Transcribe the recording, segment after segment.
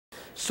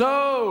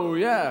So,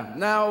 yeah,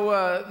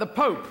 now, the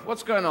Pope,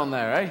 what's going on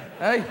there, eh?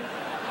 Eh?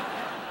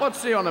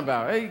 What's he on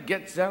about? He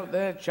gets out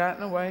there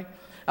chatting away.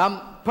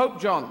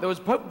 Pope John, there was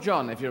Pope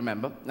John, if you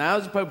remember. Now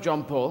there's Pope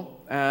John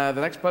Paul. The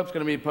next Pope's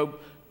going to be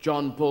Pope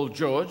John Paul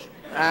George.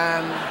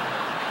 And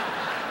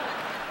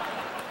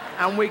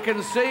we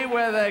can see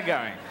where they're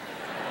going.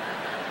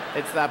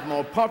 It's that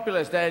more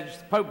populist edge.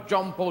 Pope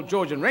John Paul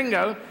George and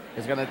Ringo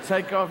is going to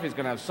take off. He's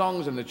going to have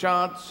songs in the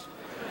charts.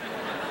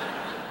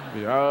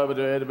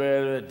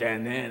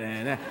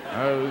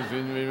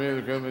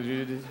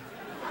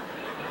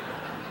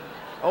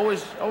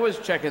 Always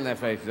checking their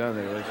faces, aren't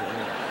they?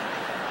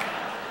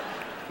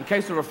 In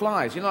case there are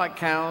flies. You know, like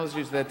cows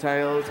use their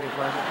tails.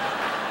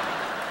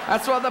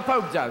 That's what the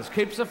Pope does.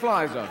 Keeps the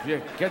flies off.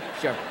 You get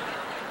your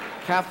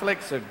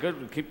Catholics are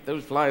good. Keep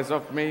those flies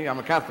off me. I'm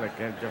a Catholic.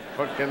 You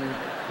fucking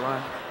fly.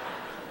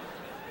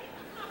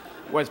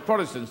 Whereas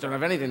Protestants don't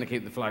have anything to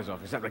keep the flies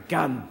off except a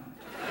gun.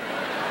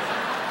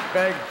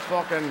 Big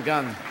fucking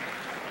gun.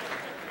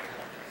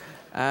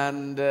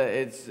 And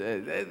it's,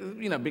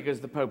 you know, because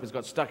the Pope has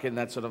got stuck in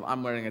that sort of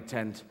I'm wearing a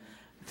tent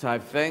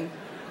type thing.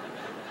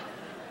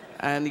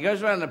 And he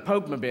goes around in a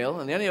Pope-mobile,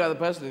 and the only other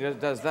person who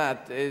does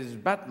that is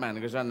Batman,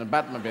 who goes around in a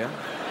Batmobile.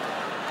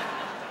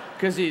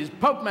 Because he's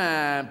Pope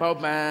Man, Pope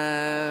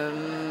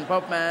Man,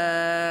 Pope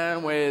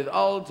Man with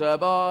altar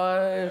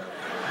boy.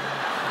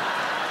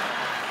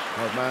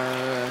 Pope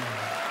Man.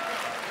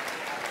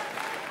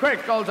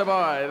 Quick, altar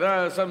boy, there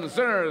are some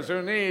sinners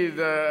who need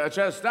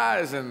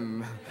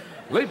chastising.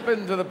 Leap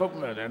into the Pope.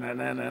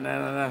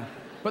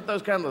 Put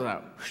those candles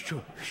out.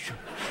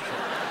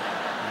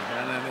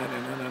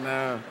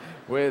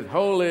 With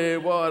holy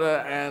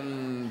water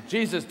and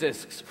Jesus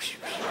discs.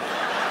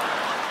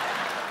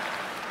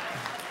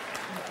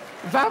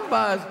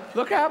 Vampires,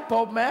 look out,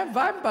 Pope Man,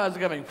 vampires are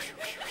coming.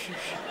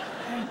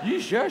 You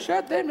sure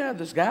shut them down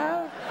the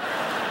sky?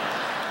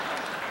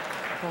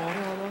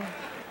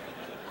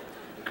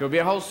 Could be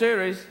a whole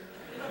series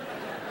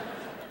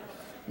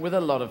with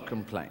a lot of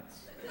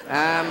complaints.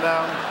 And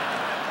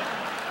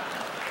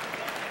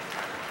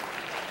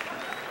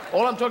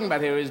all I'm talking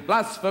about here is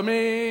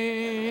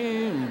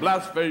blasphemy,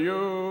 blasphemy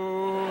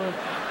you,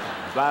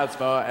 blast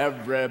for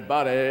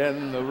everybody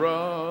in the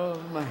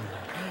room.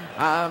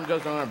 I'm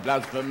just on a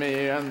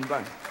blasphemy and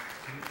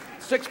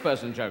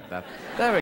 6-person joke that. There we go.